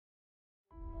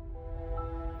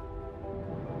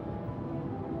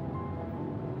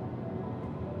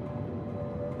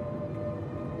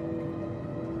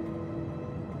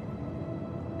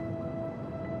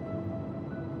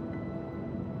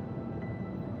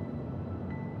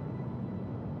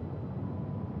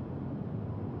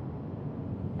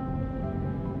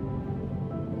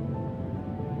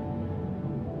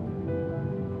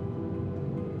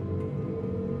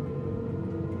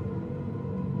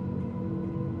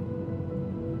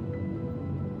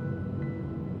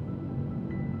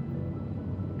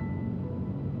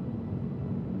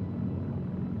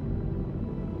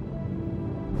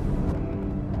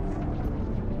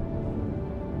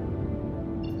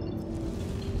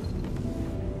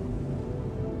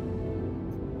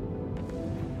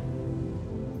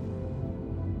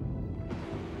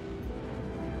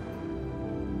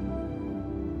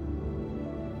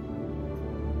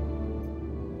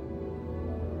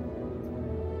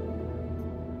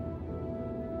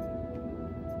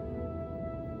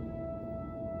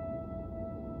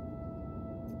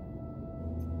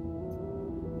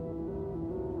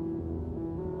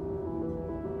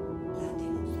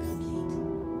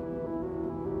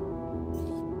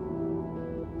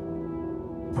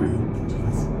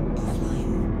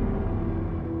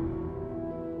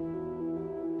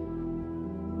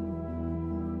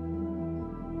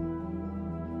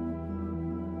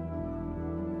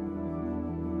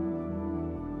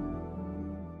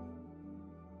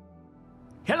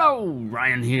Hello,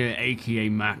 Ryan here, aka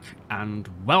Mac, and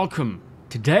welcome.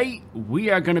 Today we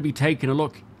are going to be taking a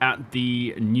look at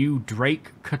the new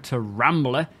Drake Cutter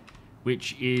Rambler,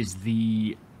 which is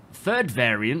the third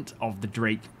variant of the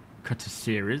Drake Cutter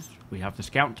series. We have the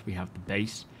Scout, we have the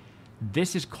base.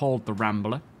 This is called the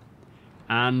Rambler,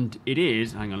 and it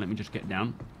is, hang on, let me just get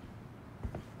down.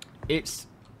 It's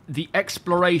the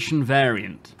exploration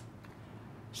variant.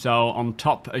 So on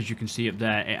top, as you can see up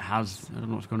there, it has, I don't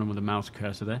know what's going on with the mouse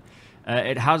cursor there,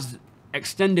 it has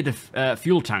extended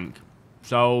fuel tank.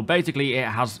 So basically it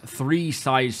has 3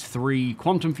 size 3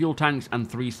 quantum fuel tanks and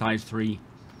 3 size 3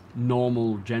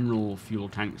 normal general fuel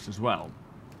tanks as well.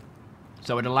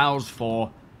 So it allows for,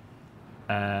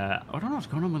 I don't know what's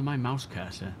going on with my mouse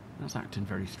cursor, that's acting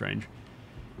very strange.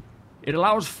 It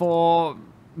allows for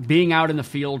being out in the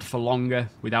field for longer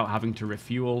without having to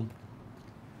refuel.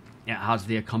 It has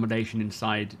the accommodation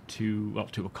inside to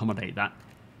accommodate that.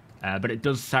 But it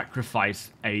does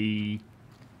sacrifice a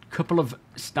couple of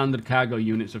standard cargo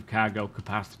units of cargo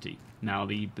capacity. Now,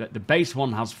 the base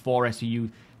one has 4 SEU.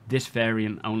 This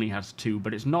variant only has 2,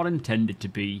 but it's not intended to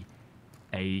be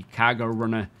a cargo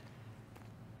runner.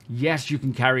 Yes, you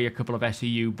can carry a couple of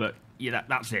SEU, but yeah,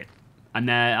 that's it. And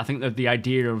I think that the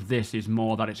idea of this is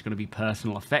more that it's going to be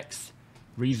personal effects,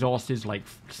 resources like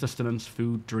sustenance,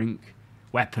 food, drink,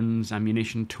 weapons,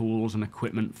 ammunition, tools, and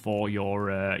equipment for your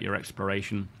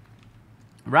exploration,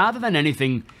 rather than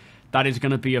anything that is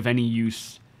going to be of any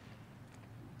use,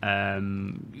 as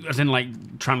in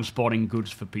like transporting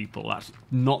goods for people. That's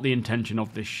not the intention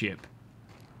of this ship.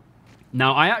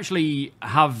 Now, I actually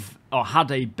have or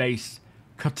had a base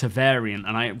cutter variant,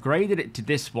 and I upgraded it to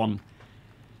this one.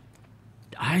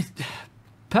 I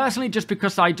personally, just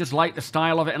because I just like the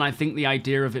style of it, and I think the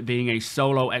idea of it being a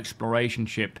solo exploration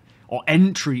ship or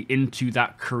entry into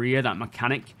that career, that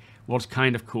mechanic, was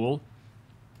kind of cool.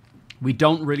 We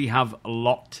don't really have a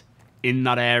lot in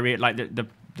that area. Like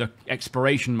the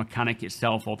exploration mechanic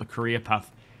itself, or the career path,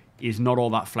 is not all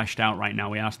that fleshed out right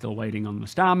now. We are still waiting on the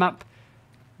star map,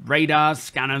 radars,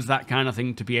 scanners, that kind of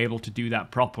thing, to be able to do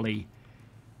that properly.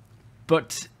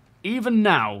 But even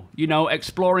now, you know,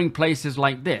 exploring places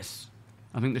like this,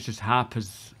 I think this is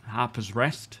Harper's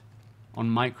Rest on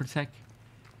Microtech.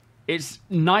 It's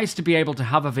nice to be able to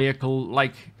have a vehicle,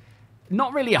 like,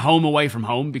 not really a home away from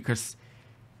home, because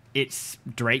it's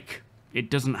Drake. It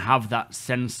doesn't have that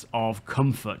sense of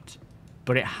comfort,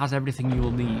 but it has everything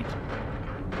you'll need.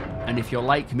 And if you're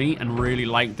like me and really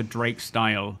like the Drake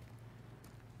style,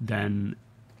 then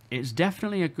it's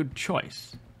definitely a good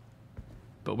choice.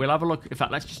 But we'll have a look. In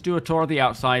fact, let's just do a tour of the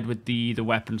outside with the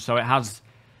weapons. So it has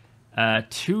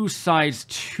 2 size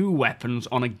 2 weapons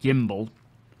on a gimbal,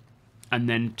 and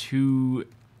then 2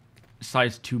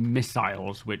 size 2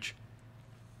 missiles, which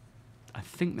I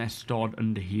think they're stored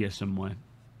under here somewhere.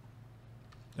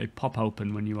 They pop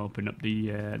open when you open up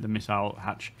the missile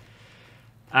hatch.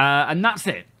 And that's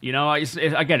it. You know,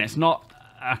 again, it's not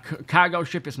a cargo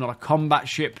ship. It's not a combat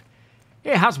ship.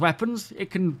 It has weapons.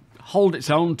 It can hold its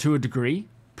own to a degree,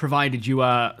 provided you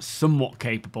are somewhat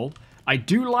capable. I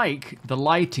do like the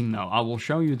lighting, though. I will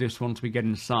show you this once we get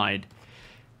inside.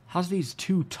 Has these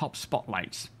 2 top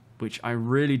spotlights, which I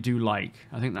really do like.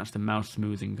 I think that's the mouse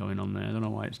smoothing going on there. I don't know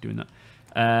why it's doing that.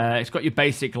 It's got your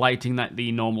basic lighting that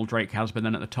the normal Drake has, but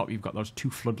then at the top you've got those 2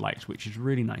 floodlights, which is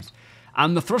really nice.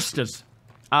 And the thrusters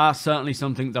are certainly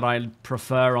something that I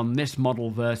prefer on this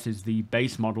model versus the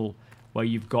base model, where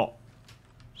you've got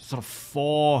sort of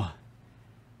 4...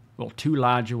 well, 2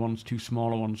 larger ones, 2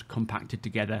 smaller ones compacted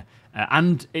together.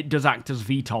 And it does act as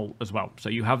VTOL as well. So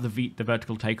you have the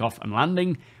vertical takeoff and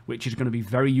landing, which is going to be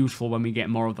very useful when we get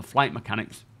more of the flight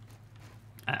mechanics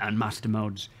and master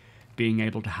modes, being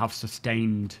able to have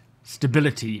sustained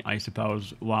stability, I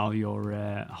suppose, while you're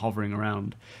hovering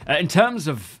around. In terms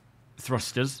of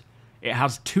thrusters, it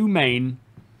has 2 main,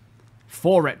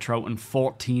 4 retro, and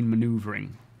 14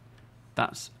 maneuvering.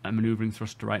 That's a maneuvering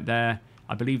thruster right there.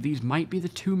 I believe these might be the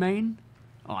 2 main.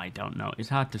 Oh, I don't know. It's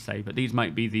hard to say, but these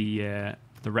might be the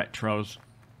retros.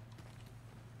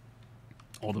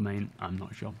 Or the main. I'm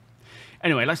not sure.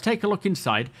 Anyway, let's take a look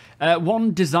inside.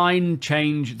 One design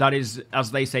change that is,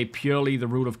 as they say, purely the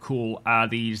rule of cool are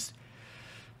these,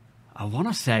 I want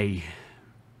to say,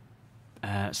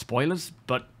 spoilers,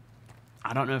 but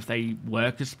I don't know if they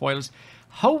work as spoilers.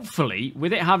 Hopefully,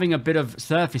 with it having a bit of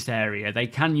surface area, they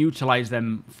can utilize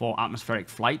them for atmospheric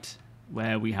flight,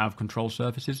 where we have control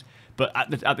surfaces. But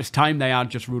at this time, they are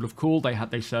just rule of cool.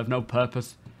 They serve no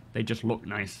purpose. They just look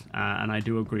nice, and I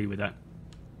do agree with that.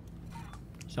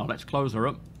 So let's close her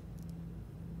up.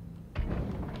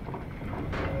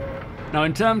 Now,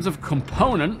 in terms of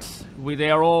components, they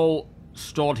are all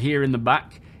stored here in the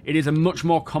back. It is a much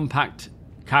more compact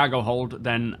cargo hold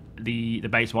than the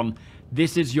base one.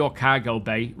 This is your cargo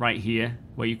bay right here,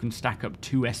 where you can stack up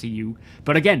 2 SEU.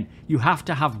 But again, you have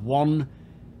to have 1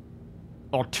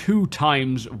 or 2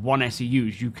 times 1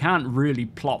 SEUs. You can't really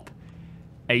plop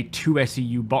a 2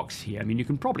 SEU box here. I mean, you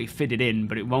can probably fit it in,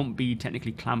 but it won't be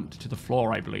technically clamped to the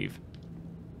floor, I believe.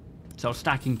 So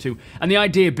stacking 2. And the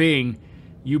idea being,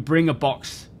 you bring a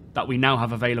box that we now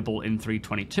have available in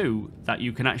 322 that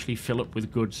you can actually fill up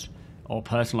with goods or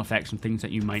personal effects and things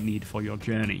that you might need for your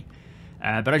journey.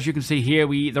 But as you can see here,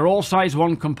 they're all size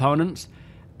 1 components,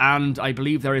 and I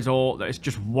believe there's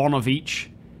just 1 of each,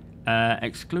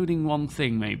 excluding one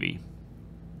thing maybe.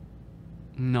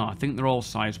 No, I think they're all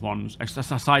size 1s,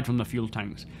 aside from the fuel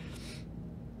tanks.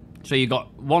 So you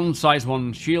got 1 size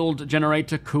 1 shield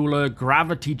generator, cooler,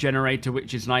 gravity generator,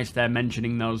 which is nice they're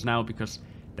mentioning those now because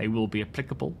they will be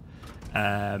applicable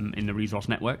in the resource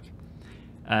network.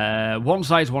 1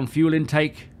 size 1 fuel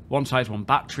intake, 1 size 1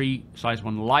 battery, size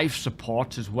 1 life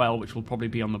support as well, which will probably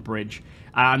be on the bridge.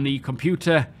 And the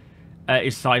computer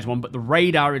is size 1, but the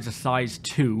radar is a size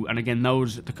 2. And again,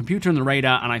 the computer and the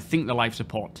radar, and I think the life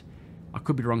support, I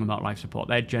could be wrong about life support,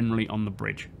 they're generally on the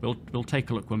bridge. We'll take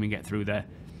a look when we get through there.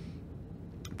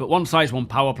 But 1 size 1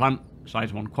 power plant,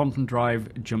 size 1 quantum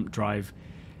drive, jump drive.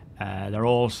 They're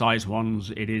all size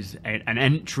 1s. It is an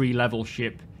entry-level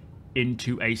ship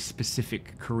into a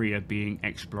specific career, being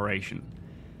exploration.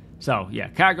 So, yeah,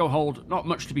 cargo hold, not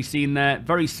much to be seen there.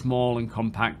 Very small and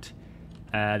compact.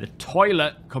 The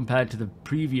toilet, compared to the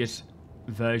previous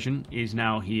version, is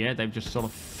now here. They've just sort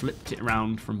of flipped it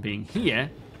around from being here,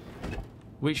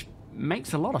 which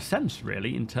makes a lot of sense,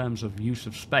 really, in terms of use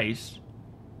of space.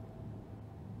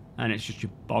 And it's just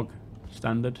your bog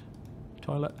standard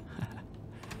toilet.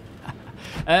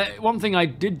 One thing I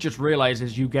did just realize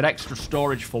is you get extra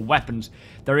storage for weapons.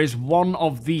 There is 1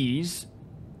 of these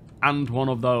and 1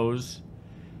 of those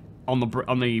on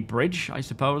the bridge, I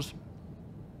suppose.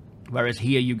 Whereas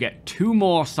here you get 2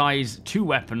 more size 2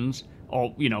 weapons,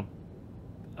 or, you know,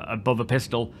 above a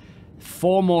pistol.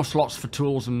 4 more slots for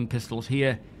tools and pistols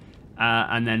here.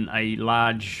 And then a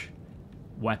large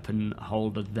weapon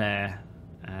holder there.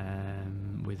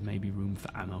 With maybe room for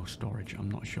ammo storage.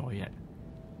 I'm not sure yet.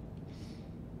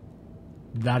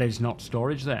 That is not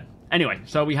storage there. Anyway,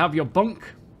 so we have your bunk.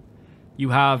 You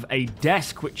have a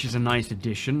desk, which is a nice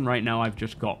addition. Right now I've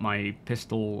just got my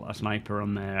pistol, a sniper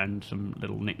on there, and some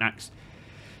little knickknacks.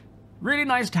 Really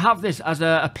nice to have this as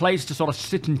a place to sort of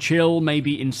sit and chill,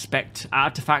 maybe inspect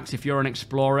artifacts if you're an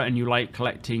explorer and you like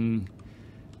collecting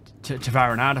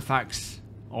Tavaran artifacts,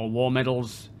 or war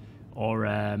medals, or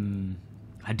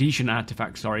Hadesian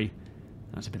artifacts, sorry.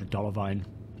 That's a bit of dollar vine.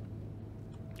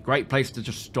 Great place to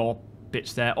just store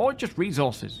bits there, or just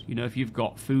resources. You know, if you've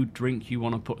got food, drink you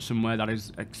want to put somewhere that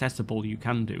is accessible, you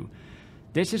can do.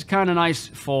 This is kind of nice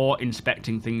for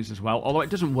inspecting things as well, although it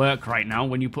doesn't work right now.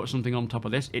 When you put something on top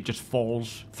of this, it just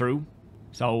falls through.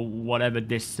 So whatever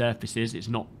this surface is, it's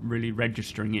not really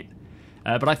registering it.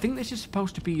 But I think this is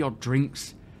supposed to be your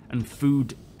drinks and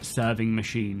food serving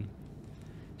machine.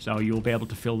 So you'll be able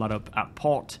to fill that up at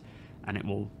port, and it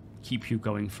will keep you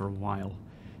going for a while.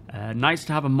 Nice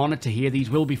to have a monitor here. These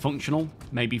will be functional,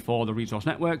 maybe for the resource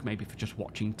network, maybe for just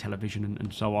watching television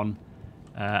and so on.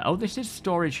 Oh, this is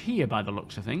storage here by the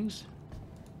looks of things.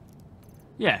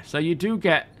 Yeah, so you do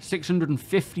get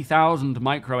 650,000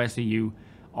 micro SEU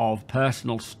of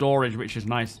personal storage, which is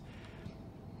nice.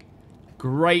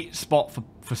 Great spot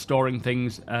for storing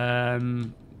things.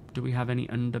 Do we have any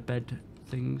underbed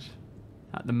things?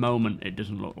 At the moment, it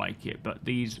doesn't look like it, but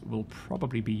these will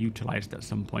probably be utilized at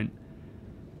some point.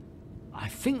 I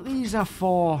think these are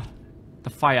for the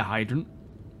fire hydrant.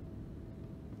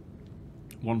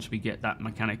 Once we get that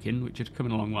mechanic in, which is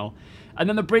coming along well. And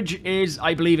then the bridge is,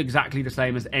 I believe, exactly the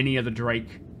same as any other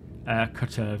Drake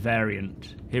cutter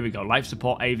variant. Here we go. Life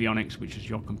support avionics, which is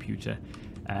your computer.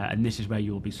 And this is where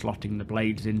you'll be slotting the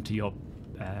blades into your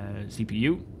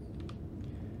CPU.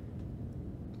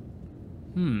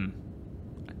 I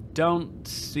don't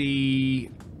see...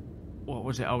 What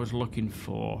was it I was looking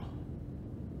for?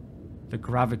 The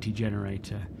gravity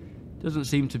generator. Doesn't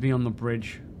seem to be on the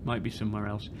bridge. Might be somewhere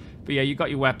else. But yeah, you got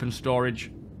your weapon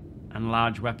storage and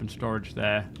large weapon storage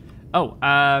there. Oh,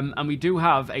 and we do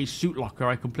have a suit locker.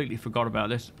 I completely forgot about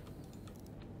this.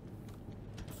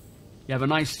 You have a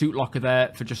nice suit locker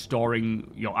there for just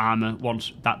storing your armor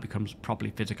once that becomes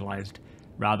properly physicalized,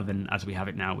 rather than as we have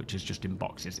it now, which is just in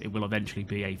boxes. It will eventually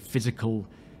be a physical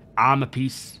armor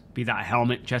piece, be that a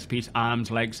helmet, chest piece, arms,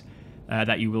 legs,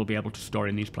 that you will be able to store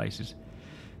in these places.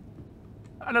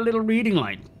 And a little reading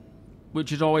light,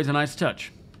 which is always a nice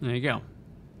touch. There you go.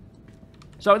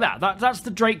 So that's the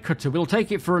Drake Cutter. We'll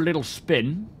take it for a little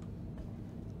spin.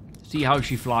 See how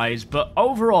she flies. But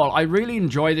overall, I really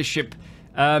enjoy the ship.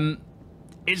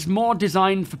 It's more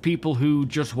designed for people who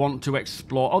just want to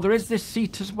explore. Oh, there is this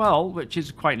seat as well, which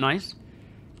is quite nice.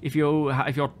 If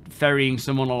you're ferrying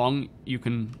someone along, you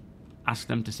can ask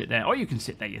them to sit there. Or you can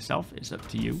sit there yourself. It's up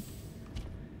to you.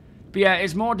 But yeah,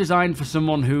 it's more designed for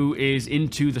someone who is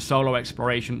into the solo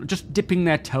exploration. Just dipping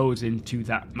their toes into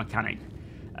that mechanic.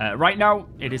 Right now,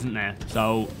 it isn't there.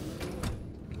 So,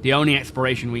 the only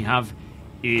exploration we have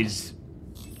is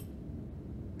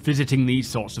visiting these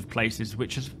sorts of places,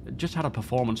 which has just had a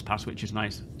performance pass, which is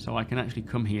nice. So I can actually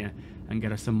come here and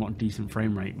get a somewhat decent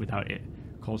frame rate without it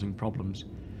causing problems.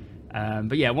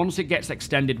 But yeah, once it gets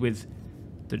extended with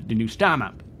the new star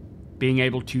map, being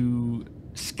able to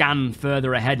scan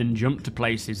further ahead and jump to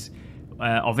places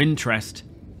of interest,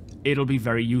 it'll be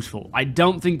very useful. I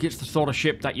don't think it's the sort of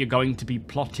ship that you're going to be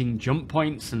plotting jump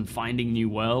points and finding new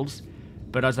worlds,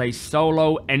 but as a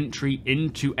solo entry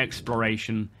into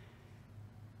exploration,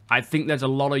 I think there's a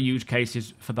lot of use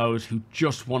cases for those who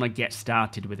just want to get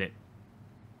started with it.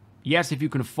 Yes, if you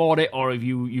can afford it, or if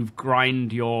you've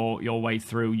grind your way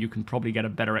through, you can probably get a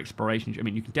better exploration. I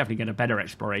mean, you can definitely get a better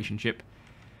exploration ship.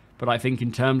 But I think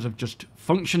in terms of just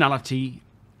functionality,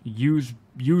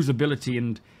 usability,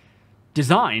 and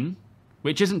design,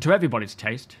 which isn't to everybody's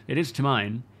taste, it is to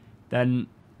mine, then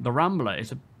the Rambler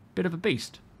is a bit of a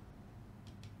beast.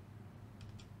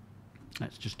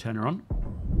 Let's just turn her on.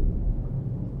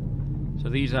 So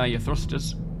these are your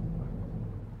thrusters.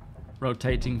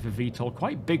 Rotating for VTOL.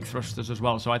 Quite big thrusters as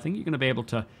well. So I think you're going to be able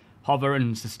to hover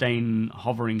and sustain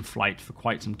hovering flight for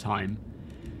quite some time.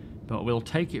 But we'll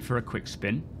take it for a quick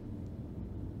spin.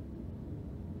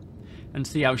 And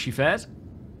see how she fares.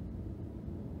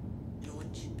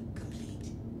 Launch complete.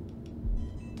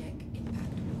 Deck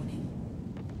impact warning.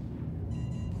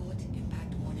 Port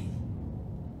impact warning.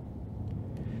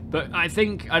 But I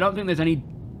don't think there's any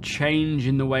change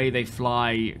in the way they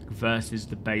fly versus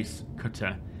the base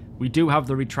cutter. We do have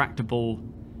the retractable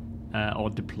or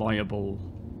deployable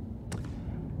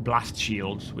blast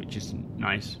shields, which is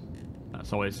nice.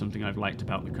 That's always something I've liked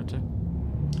about the cutter.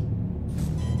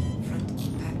 Front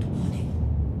impact warning.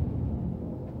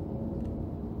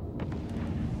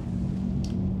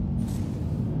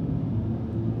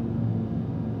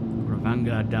 Got a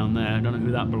Vanguard down there. I don't know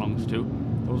who that belongs to.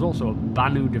 There was also a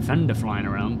Banu Defender flying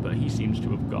around, but he seems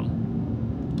to have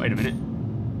gone. Wait a minute.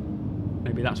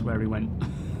 Maybe that's where he went.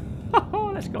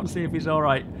 Let's go and see if he's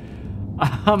alright.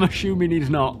 I'm assuming he's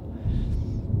not.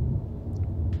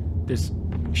 This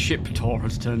ship tour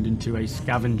has turned into a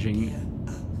scavenging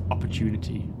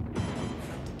opportunity.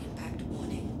 Impact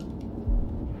warning.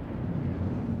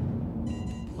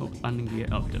 Oh, landing gear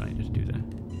up. Did I just do that?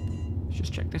 Let's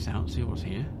just check this out, see what's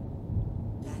here.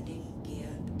 Landing gear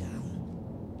down.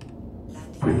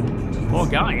 Landing. Poor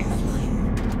guy.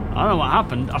 I don't know what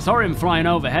happened. I saw him flying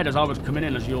overhead as I was coming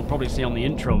in, as you'll probably see on the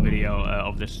intro video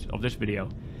of this video.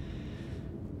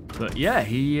 But yeah,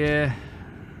 he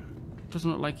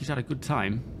doesn't look like he's had a good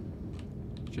time.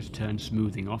 Just turned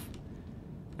smoothing off.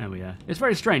 There we are. It's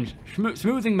very strange.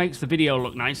 Smoothing makes the video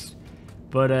look nice,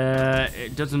 but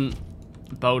it doesn't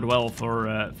bode well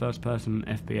for first-person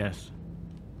FPS.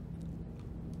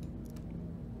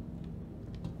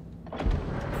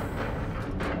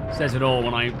 Says it all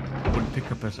when I would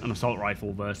pick up an assault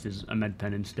rifle versus a med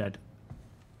pen instead.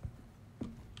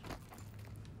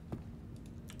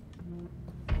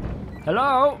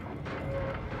 Hello?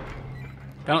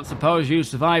 Don't suppose you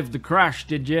survived the crash,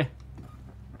 did you?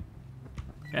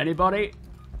 Anybody?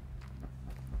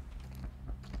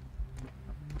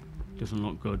 Doesn't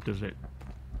look good, does it?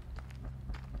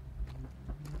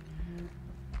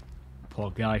 Poor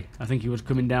guy. I think he was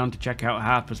coming down to check out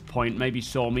Harper's Point. Maybe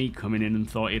saw me coming in and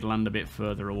thought he'd land a bit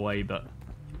further away, but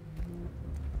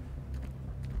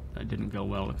that didn't go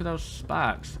well. Look at those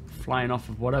sparks flying off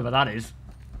of whatever that is.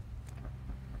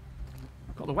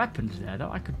 Got the weapons there,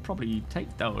 though. I could probably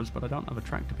take those, but I don't have a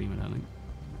tractor beam, I don't think.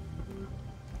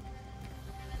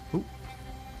 Ooh.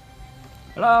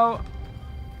 Hello?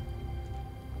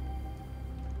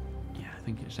 Yeah, I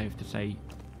think it's safe to say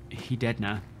he dead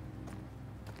now.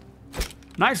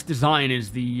 Nice design is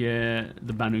the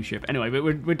Banu ship. Anyway, but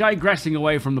we're digressing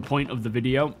away from the point of the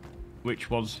video, which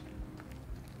was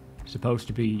supposed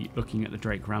to be looking at the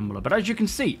Drake Rambler. But as you can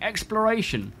see,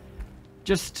 exploration.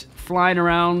 Just flying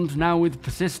around now with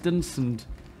persistence and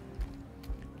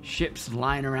ships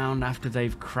lying around after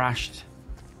they've crashed.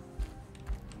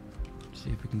 Let's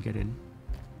see if we can get in.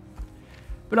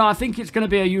 But no, I think it's going to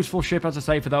be a useful ship, as I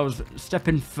say, for those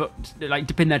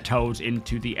dipping their toes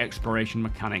into the exploration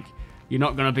mechanic. You're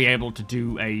not going to be able to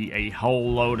do a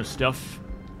whole load of stuff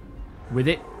with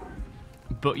it.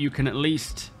 But you can at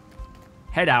least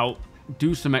head out,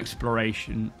 do some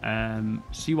exploration,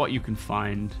 see what you can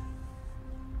find.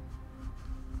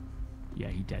 Yeah,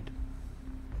 he dead.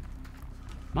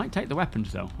 Might take the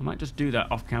weapons, though. I might just do that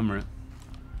off camera.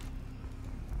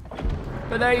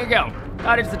 But there you go.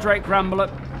 That is the Drake Rambler.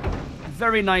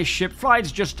 Very nice ship.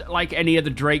 Flies just like any other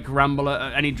Drake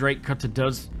Rambler, any Drake Cutter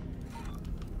does.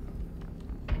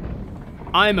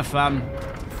 I'm a fan.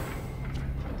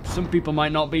 Some people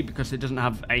might not be because it doesn't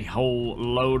have a whole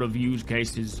load of use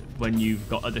cases when you've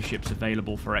got other ships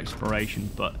available for exploration.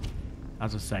 But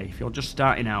as I say, if you're just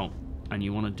starting out and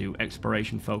you want to do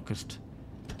exploration-focused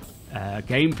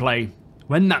gameplay,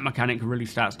 when that mechanic really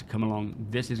starts to come along,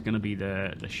 this is going to be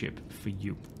the ship for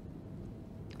you.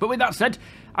 But with that said,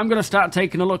 I'm going to start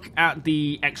taking a look at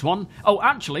the X1. Oh,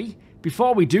 actually,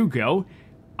 before we do go,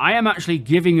 I am actually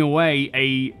giving away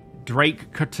a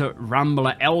Drake Cutter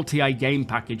Rambler LTI game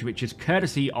package, which is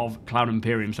courtesy of Cloud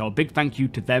Imperium. So a big thank you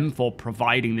to them for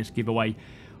providing this giveaway.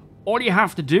 All you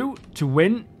have to do to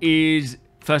win is,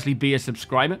 firstly, be a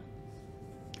subscriber,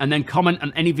 and then comment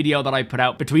on any video that I put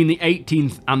out between the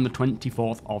 18th and the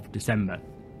 24th of December.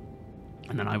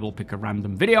 And then I will pick a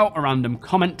random video, a random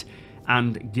comment,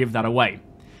 and give that away.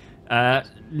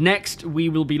 Next, we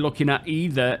will be looking at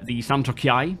either the Santo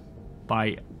Kiai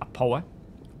by Apoa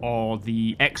or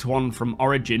the X1 from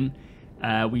Origin.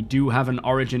 We do have an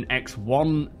Origin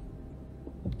X1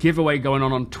 giveaway going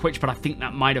on Twitch, but I think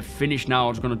that might have finished now. I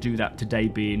was going to do that today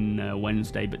being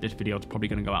Wednesday, but this video is probably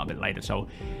going to go out a bit later. So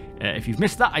if you've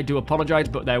missed that, I do apologize,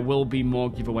 but there will be more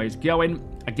giveaways going.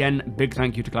 Again, big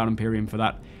thank you to Cloud Imperium for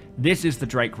that. This is the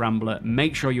Drake Rambler.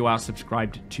 Make sure you are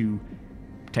subscribed to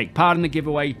take part in the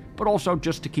giveaway, but also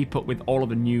just to keep up with all of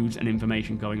the news and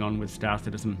information going on with Star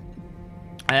Citizen.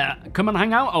 Come and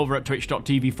hang out over at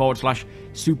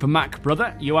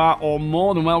twitch.tv/SuperMacBrother. You are all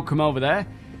more than welcome over there.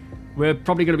 We're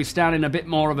probably going to be starting a bit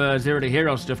more of a Zero to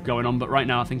Hero stuff going on, but right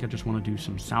now I think I just want to do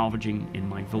some salvaging in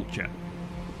my Vulture.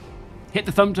 Hit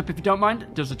the thumbs up if you don't mind.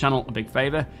 It does the channel a big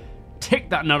favour. Tick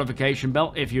that notification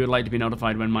bell if you would like to be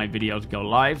notified when my videos go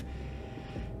live.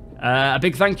 A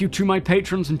big thank you to my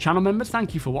patrons and channel members.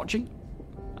 Thank you for watching,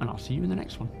 and I'll see you in the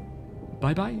next one.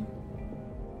 Bye-bye.